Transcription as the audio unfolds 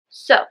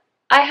So,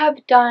 I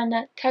have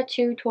done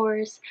tattoo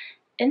tours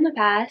in the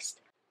past.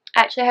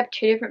 I actually have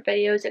two different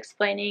videos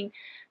explaining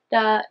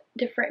the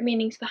different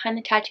meanings behind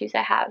the tattoos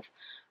I have.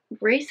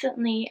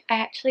 Recently, I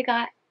actually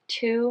got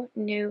two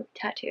new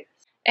tattoos.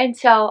 And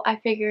so I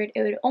figured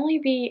it would only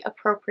be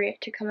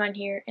appropriate to come on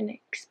here and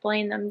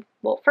explain them.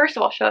 Well, first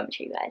of all, show them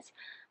to you guys,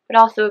 but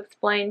also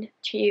explain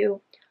to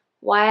you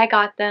why I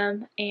got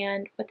them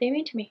and what they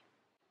mean to me.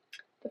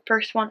 The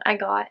first one I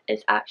got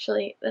is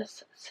actually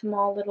this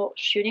small little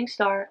shooting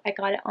star. I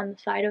got it on the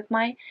side of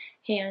my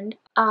hand.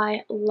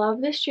 I love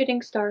this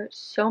shooting star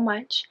so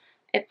much.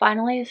 It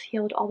finally is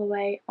healed all the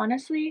way.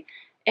 Honestly,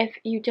 if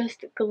you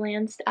just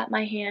glanced at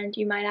my hand,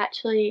 you might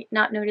actually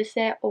not notice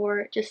it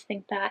or just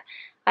think that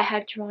I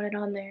had drawn it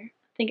on there.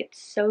 I think it's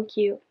so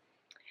cute.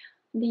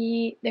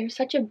 There's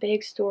such a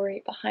big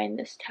story behind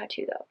this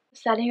tattoo though. The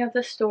setting of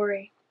the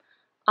story.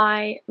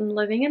 I am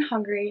living in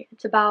Hungary.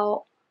 It's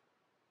about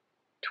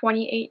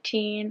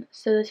 2018,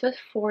 so this was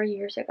 4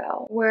 years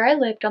ago. Where I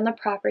lived on the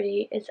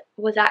property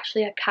was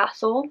actually a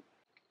castle.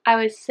 I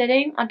was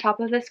sitting on top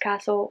of this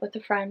castle with a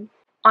friend.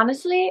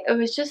 Honestly, it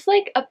was just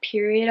like a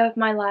period of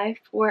my life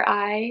where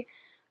I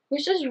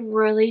was just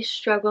really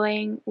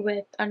struggling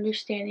with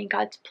understanding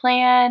God's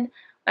plan,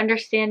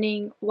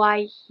 understanding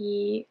why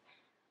He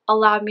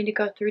allowed me to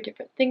go through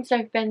different things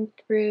I've been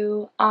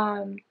through,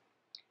 and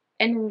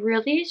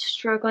really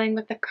struggling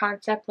with the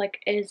concept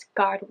like, is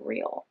God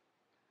real?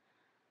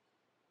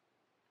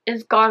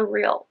 Is God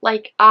real?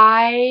 Like,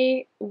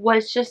 I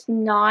was just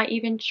not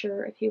even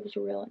sure if He was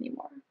real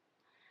anymore.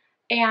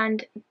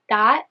 And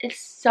that is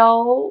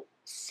so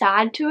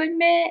sad to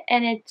admit,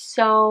 and it's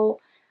so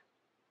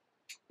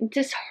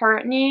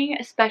disheartening,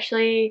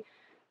 especially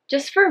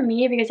just for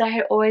me, because I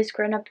had always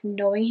grown up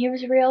knowing He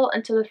was real,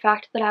 and so the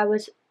fact that I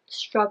was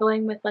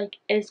struggling with, like,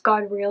 is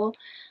God real,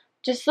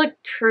 just, like,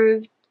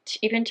 proved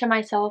even to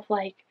myself,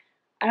 like,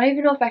 I don't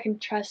even know if I can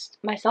trust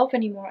myself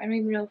anymore. I don't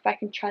even know if I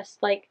can trust,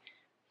 like,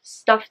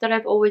 stuff that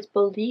I've always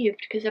believed,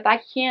 because if I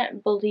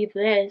can't believe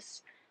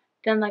this,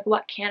 then, like,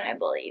 what can I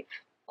believe?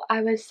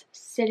 I was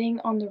sitting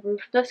on the roof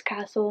of this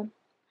castle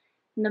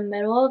in the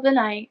middle of the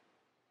night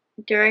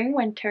during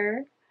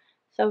winter,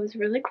 so it was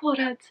really cold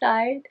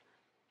outside,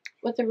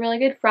 with a really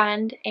good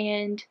friend,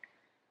 and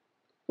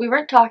we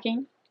weren't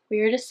talking,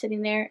 we were just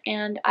sitting there,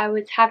 and I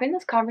was having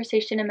this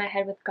conversation in my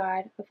head with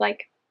God of,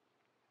 like,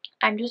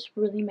 I'm just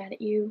really mad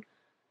at you,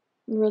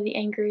 I'm really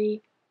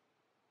angry,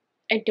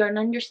 I don't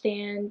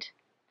understand,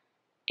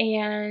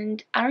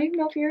 and I don't even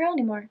know if you're real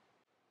anymore.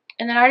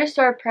 And then I just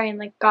started praying,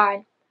 like,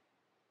 God,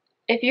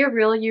 if you're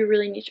real, you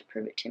really need to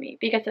prove it to me,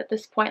 because at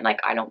this point, like,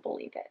 I don't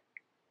believe it.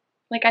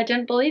 Like, I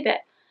didn't believe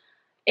it.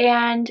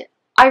 And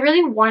I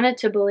really wanted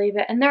to believe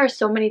it, and there are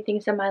so many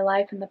things in my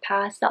life in the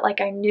past that, like,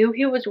 I knew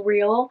He was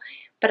real,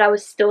 but I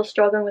was still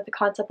struggling with the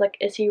concept, like,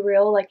 is He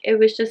real? Like, it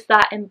was just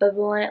that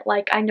ambivalent,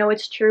 like, I know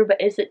it's true,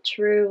 but is it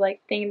true,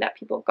 like, thing that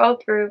people go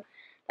through,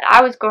 that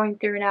I was going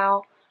through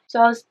now. So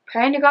I was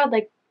praying to God,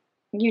 like,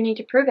 you need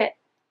to prove it.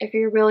 If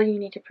you're real, you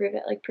need to prove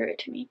it. Like, prove it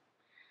to me.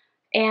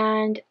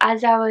 And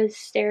as I was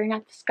staring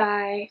at the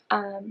sky,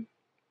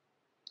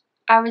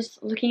 I was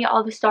looking at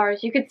all the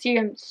stars. You could see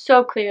them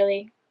so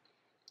clearly.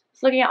 I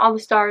was looking at all the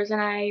stars, and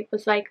I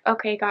was like,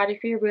 okay, God,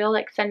 if you're real,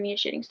 like, send me a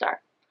shooting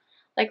star.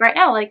 Like, right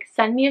now, like,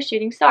 send me a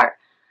shooting star.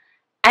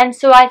 And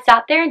so I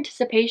sat there in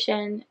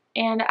anticipation,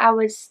 and I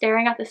was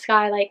staring at the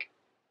sky, like,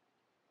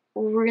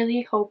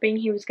 really hoping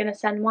He was going to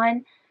send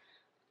one.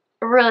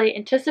 Really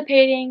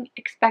anticipating,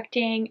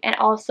 expecting, and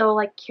also,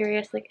 like,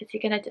 curious, like, is He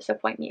going to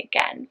disappoint me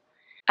again?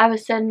 I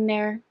was sitting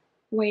there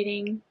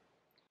waiting.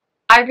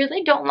 I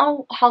really don't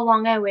know how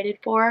long I waited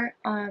for.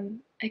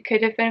 It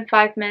could have been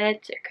 5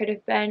 minutes. It could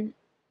have been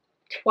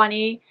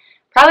 20.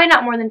 Probably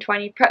not more than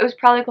 20. It was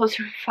probably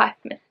closer to 5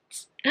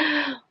 minutes.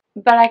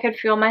 But I could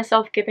feel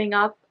myself giving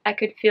up. I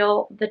could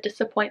feel the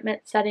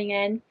disappointment setting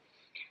in.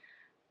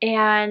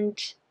 And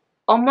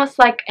almost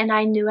like an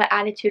I knew it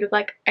attitude of,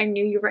 like, I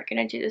knew you weren't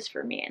going to do this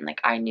for me. And,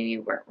 like, I knew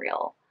you weren't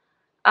real.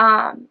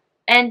 And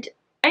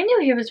I knew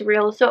He was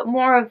real. So it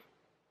more of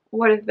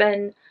would have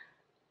been,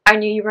 I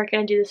knew you weren't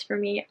going to do this for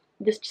me.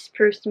 This just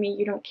proves to me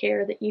you don't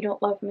care, that you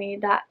don't love me,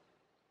 that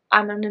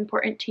I'm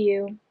unimportant to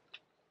you,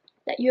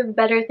 that you have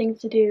better things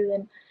to do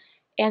than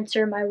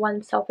answer my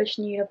one selfish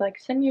need of, like,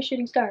 send me a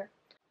shooting star.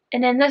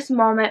 And in this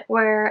moment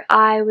where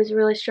I was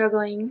really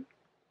struggling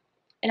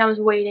and I was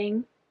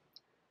waiting,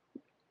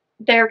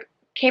 there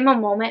came a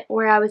moment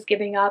where I was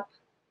giving up.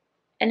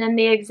 And in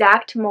the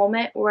exact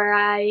moment where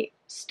I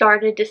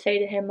started to say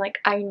to Him, like,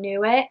 I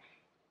knew it,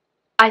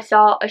 I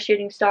saw a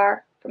shooting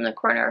star from the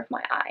corner of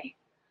my eye.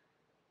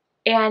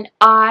 And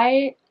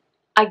I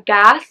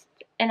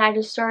gasped, and I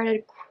just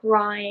started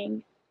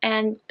crying.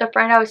 And the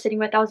friend I was sitting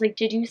with, I was like,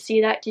 did you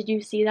see that? Did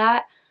you see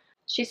that?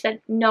 She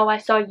said, no, I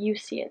saw you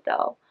see it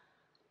though.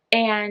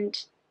 And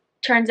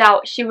turns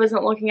out she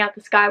wasn't looking at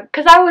the sky,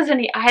 because I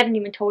hadn't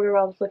even told her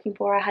what I was looking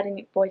for. I hadn't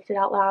even voiced it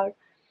out loud.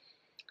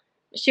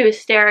 She was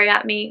staring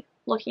at me,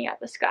 looking at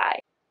the sky.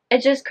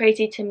 It's just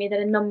crazy to me that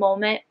in the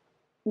moment,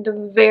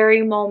 the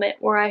very moment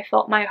where I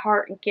felt my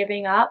heart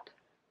giving up,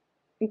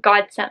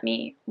 God sent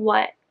me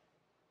what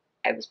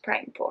I was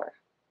praying for,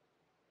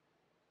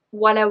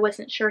 what I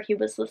wasn't sure he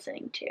was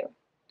listening to.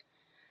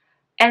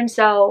 And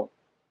so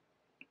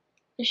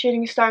the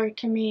shooting star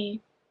to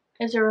me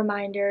is a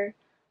reminder,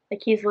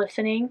 like, he's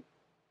listening,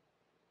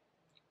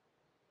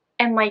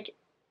 and like,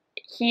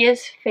 he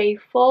is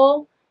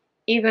faithful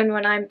even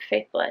when I'm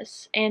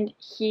faithless, and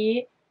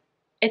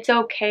it's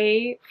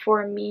okay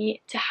for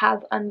me to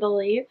have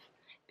unbelief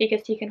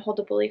because he can hold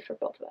a belief for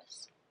both of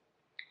us.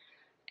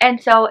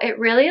 And so it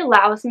really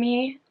allows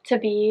me to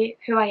be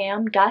who I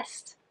am,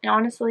 dust. And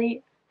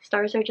honestly,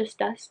 stars are just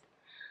dust.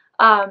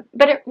 But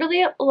it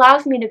really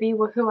allows me to be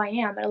who I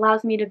am. It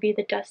allows me to be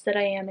the dust that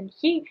I am. And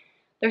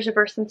there's a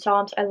verse in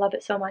Psalms, I love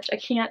it so much. I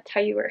can't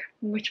tell you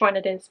which one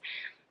it is.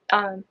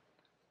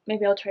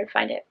 Maybe I'll try to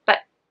find it. But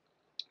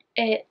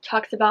it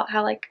talks about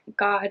how, like,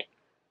 God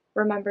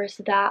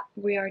remembers that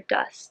we are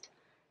dust.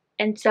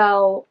 And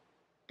so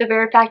the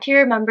very fact he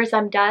remembers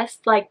I'm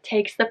dust, like,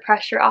 takes the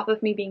pressure off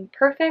of me being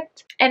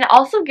perfect. And it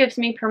also gives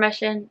me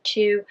permission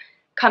to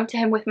come to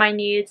him with my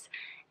needs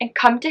and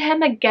come to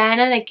him again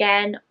and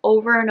again,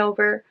 over and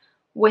over,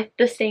 with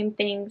the same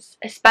things,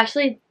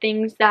 especially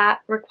things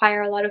that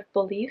require a lot of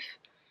belief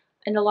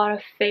and a lot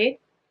of faith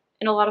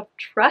and a lot of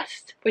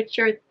trust, which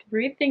are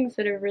 3 things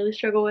that I really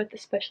struggle with,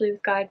 especially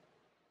with God.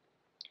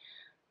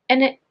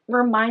 And it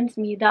reminds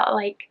me that,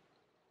 like,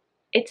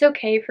 it's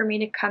okay for me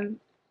to come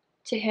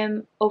to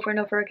him over and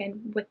over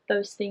again with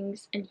those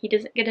things, and he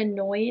doesn't get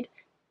annoyed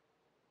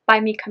by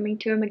me coming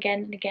to him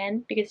again and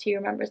again, because he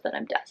remembers that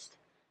I'm dust,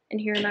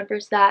 and he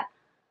remembers that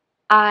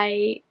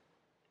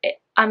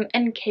I'm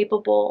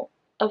incapable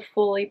of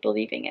fully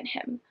believing in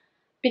him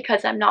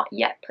because I'm not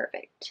yet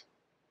perfect.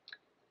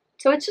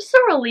 So it's just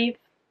a relief.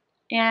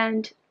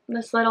 And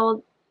this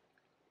little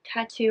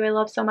tattoo I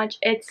love so much,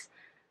 it's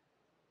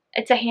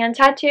a hand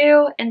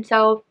tattoo, and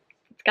so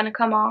it's gonna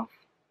come off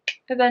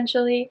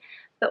eventually.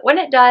 But when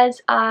it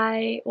does,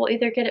 I will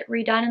either get it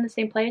redone in the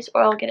same place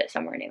or I'll get it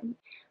somewhere new.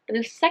 But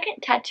the second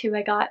tattoo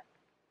I got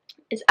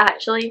is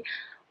actually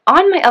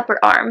on my upper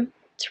arm.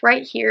 It's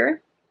right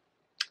here.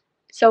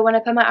 So when I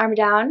put my arm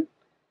down,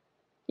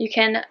 you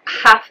can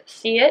half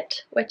see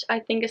it, which I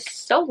think is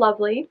so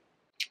lovely.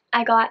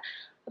 I got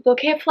a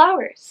bouquet of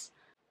flowers.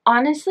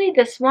 Honestly,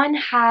 this one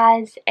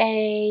has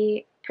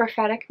a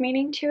prophetic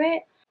meaning to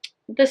it.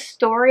 The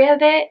story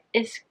of it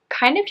is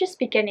kind of just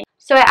beginning.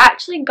 So I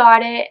actually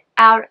got it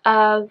out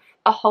of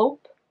a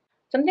hope.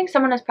 Something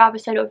someone has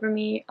prophesied over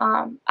me,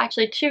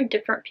 actually 2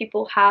 different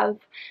people have,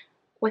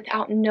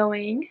 without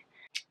knowing.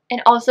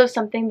 And also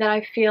something that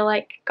I feel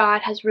like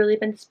God has really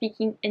been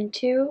speaking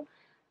into.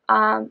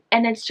 And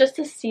it's just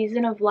a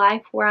season of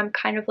life where I'm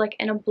kind of like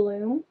in a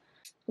bloom,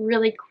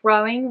 really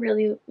growing,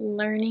 really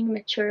learning,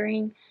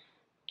 maturing,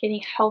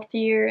 getting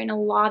healthier in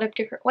a lot of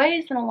different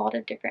ways, in a lot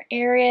of different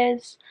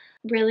areas.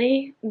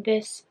 Really,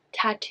 this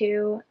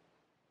tattoo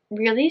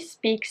really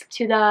speaks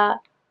to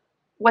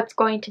what's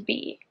going to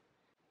be.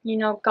 You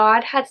know,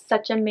 God has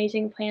such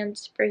amazing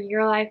plans for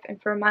your life and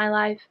for my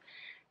life,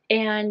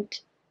 and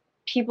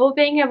people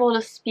being able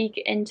to speak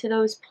into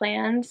those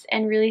plans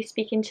and really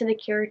speak into the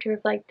character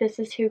of, like, this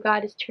is who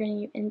God is turning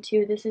you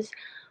into, this is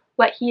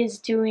what he is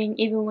doing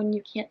even when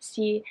you can't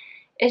see,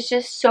 is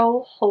just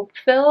so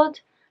hope-filled.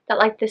 That,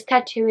 like, this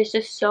tattoo is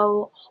just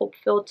so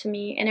hope-filled to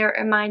me, and it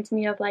reminds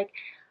me of, like,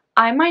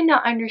 I might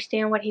not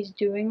understand what he's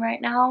doing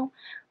right now,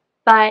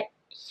 but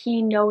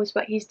he knows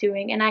what he's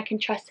doing, and I can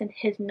trust in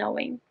his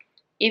knowing,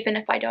 even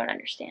if I don't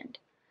understand.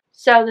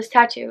 So this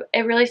tattoo,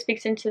 it really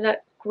speaks into the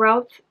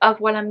growth of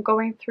what I'm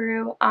going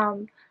through.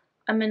 I'm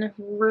in a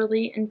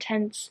really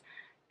intense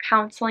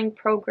counseling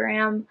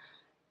program,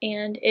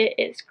 and it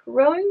is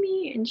growing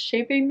me and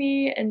shaping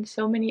me in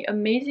so many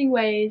amazing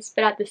ways,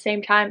 but at the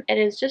same time, it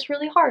is just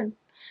really hard,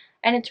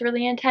 and it's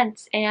really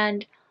intense,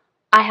 and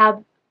I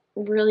have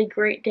really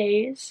great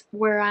days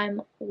where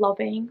I'm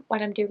loving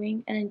what I'm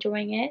doing and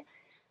enjoying it,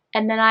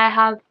 and then I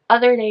have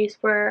other days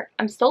where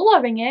I'm still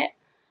loving it,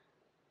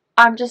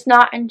 I'm just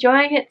not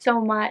enjoying it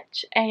so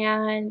much,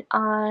 and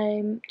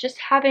I'm just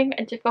having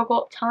a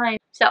difficult time.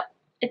 So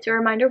it's a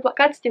reminder of what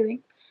God's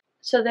doing.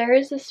 So there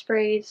is this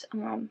phrase,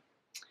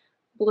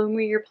 bloom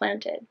where you're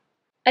planted.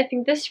 I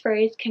think this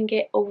phrase can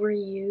get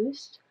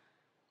overused,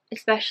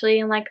 especially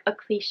in, like, a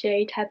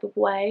cliche type of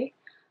way.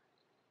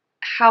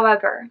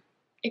 However,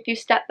 if you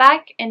step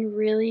back and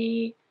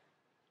really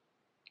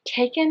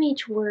take in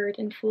each word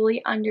and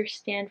fully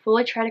understand,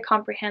 fully try to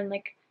comprehend,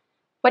 like,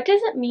 what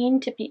does it mean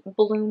to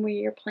bloom where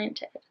you're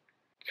planted?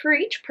 For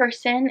each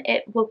person,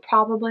 it will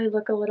probably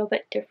look a little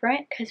bit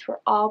different because we're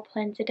all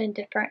planted in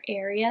different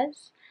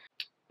areas.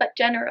 But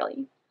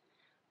generally,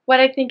 what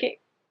I think it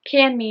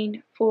can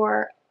mean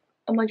for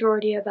a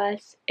majority of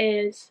us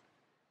is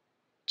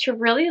to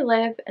really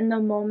live in the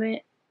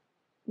moment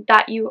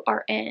that you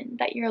are in,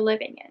 that you're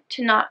living in.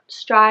 To not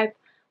strive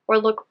or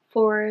look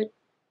forward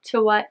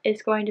to what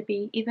is going to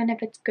be, even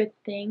if it's good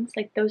things.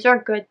 Like, those are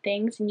good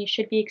things and you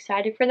should be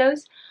excited for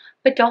those,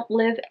 but don't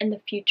live in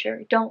the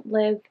future. Don't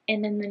live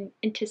in the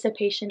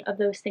anticipation of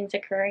those things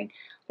occurring.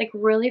 Like,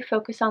 really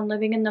focus on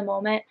living in the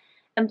moment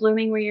and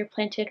blooming where you're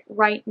planted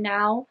right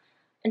now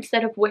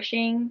instead of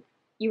wishing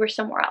you were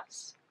somewhere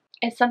else.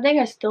 It's something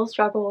I still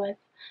struggle with,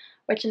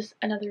 which is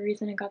another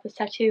reason I got this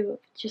tattoo.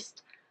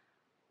 Just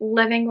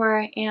living where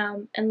I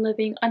am and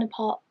living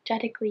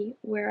unapologetically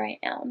where I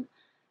am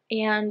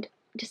and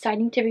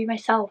deciding to be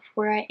myself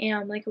where I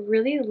am, like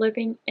really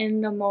living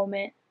in the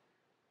moment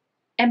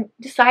and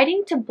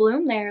deciding to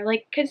bloom there,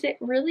 like, because it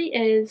really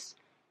is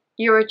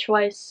your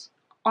choice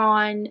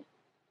on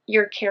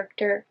your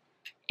character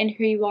and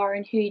who you are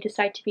and who you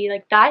decide to be.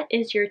 Like, that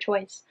is your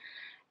choice.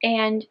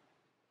 And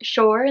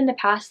sure, in the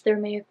past there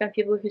may have been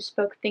people who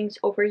spoke things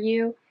over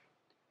you,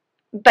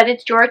 but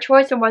it's your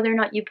choice on whether or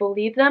not you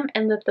believe them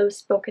and live those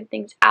spoken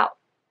things out.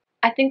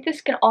 I think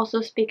this can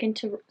also speak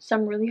into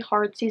some really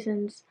hard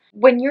seasons.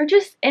 When you're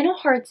just in a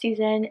hard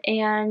season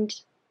and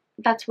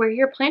that's where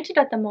you're planted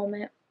at the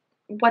moment,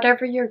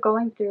 whatever you're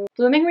going through,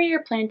 blooming where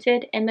you're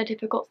planted in the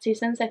difficult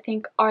seasons, I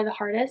think, are the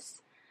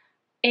hardest.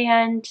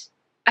 And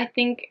I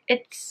think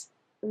it's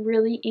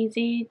really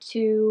easy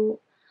to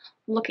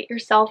look at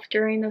yourself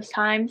during those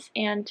times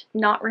and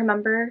not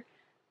remember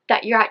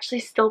that you're actually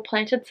still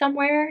planted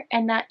somewhere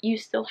and that you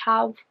still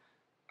have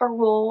a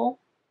role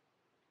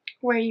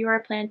where you are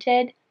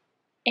planted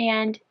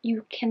and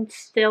you can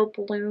still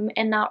bloom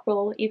in that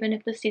role even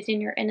if the season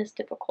you're in is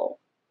difficult.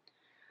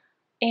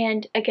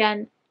 And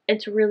again,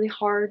 it's really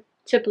hard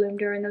to bloom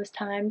during those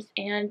times,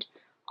 and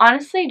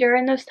honestly,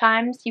 during those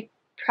times you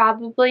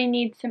probably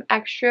need some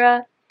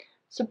extra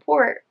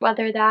support,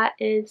 whether that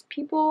is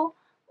people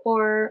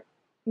or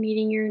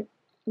meeting your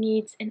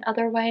needs in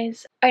other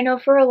ways. I know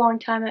for a long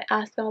time I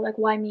asked God, like,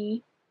 why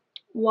me?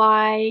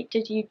 Why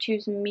did you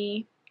choose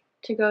me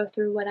to go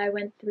through what I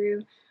went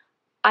through?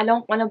 I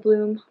don't want to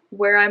bloom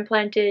where I'm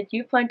planted.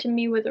 You planted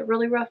me with a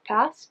really rough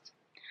past,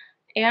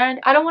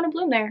 and I don't want to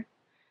bloom there.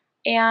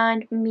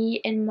 And me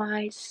and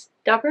my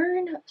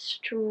stubborn,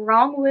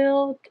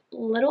 strong-willed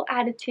little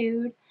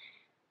attitude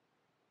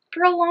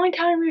for a long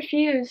time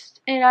refused.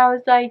 And I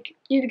was like,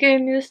 you've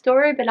given me the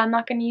story, but I'm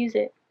not going to use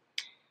it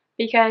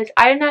because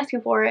I didn't ask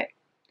you for it.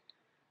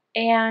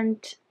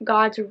 And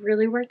God's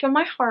really worked on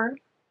my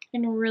heart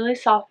and really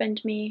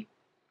softened me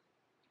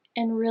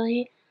and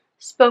really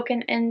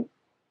spoken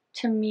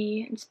into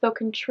me and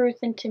spoken truth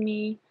into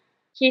me.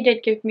 He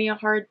did give me a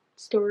hard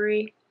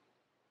story,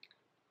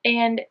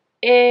 and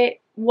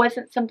it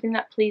wasn't something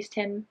that pleased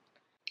him.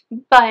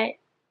 But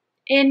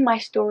in my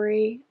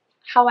story,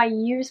 how I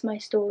use my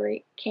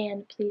story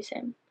can please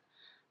him.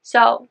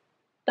 So,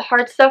 the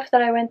hard stuff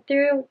that I went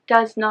through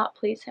does not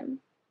please him.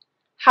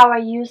 How I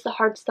use the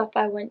hard stuff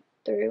I went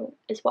through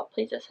is what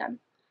pleases him.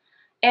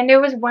 And it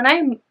was when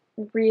I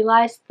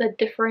realized the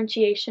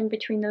differentiation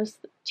between those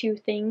two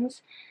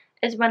things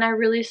is when I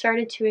really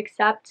started to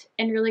accept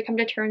and really come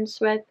to terms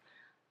with,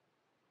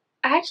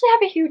 I actually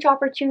have a huge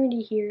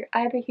opportunity here. I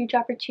have a huge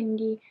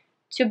opportunity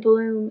to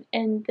bloom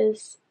in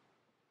this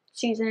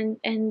season,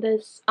 in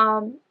this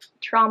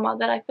trauma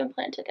that I've been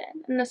planted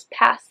in this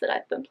past that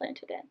I've been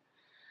planted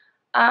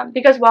in.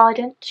 Because while I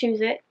didn't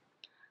choose it,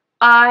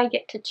 I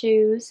get to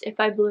choose if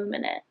I bloom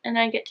in it, and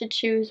I get to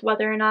choose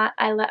whether or not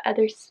I let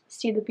others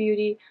see the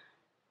beauty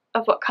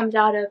of what comes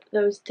out of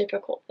those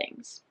difficult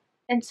things.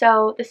 And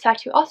so this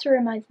tattoo also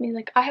reminds me,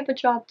 like, I have a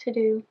job to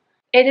do.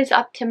 It is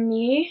up to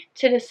me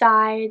to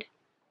decide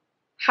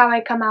how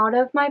I come out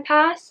of my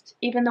past,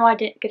 even though I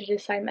didn't get to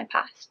decide my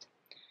past.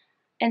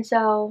 And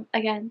so,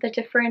 again, the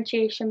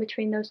differentiation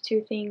between those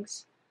two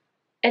things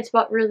is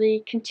what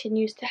really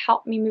continues to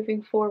help me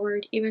moving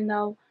forward, even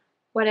though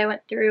what I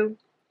went through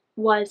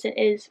was and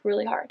is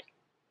really hard.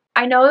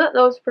 I know that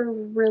those were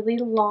really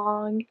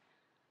long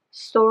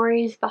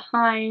stories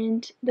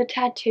behind the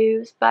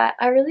tattoos, but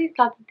I really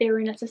thought that they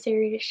were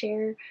necessary to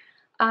share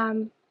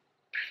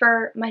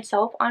for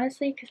myself,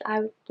 honestly, because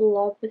I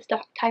love this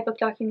type of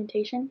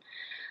documentation.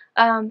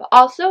 But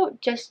also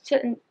just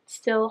to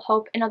instill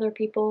hope in other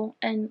people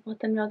and let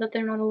them know that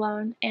they're not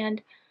alone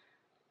and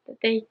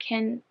that they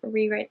can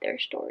rewrite their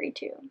story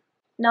too.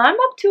 Now I'm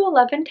up to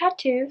 11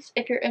 tattoos.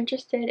 If you're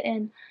interested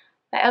in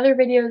my other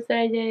videos that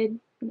I did,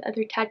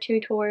 other tattoo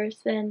tours,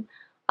 then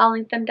I'll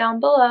link them down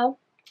below.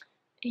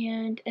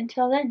 And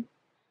until then,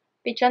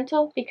 be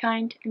gentle, be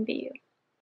kind, and be you.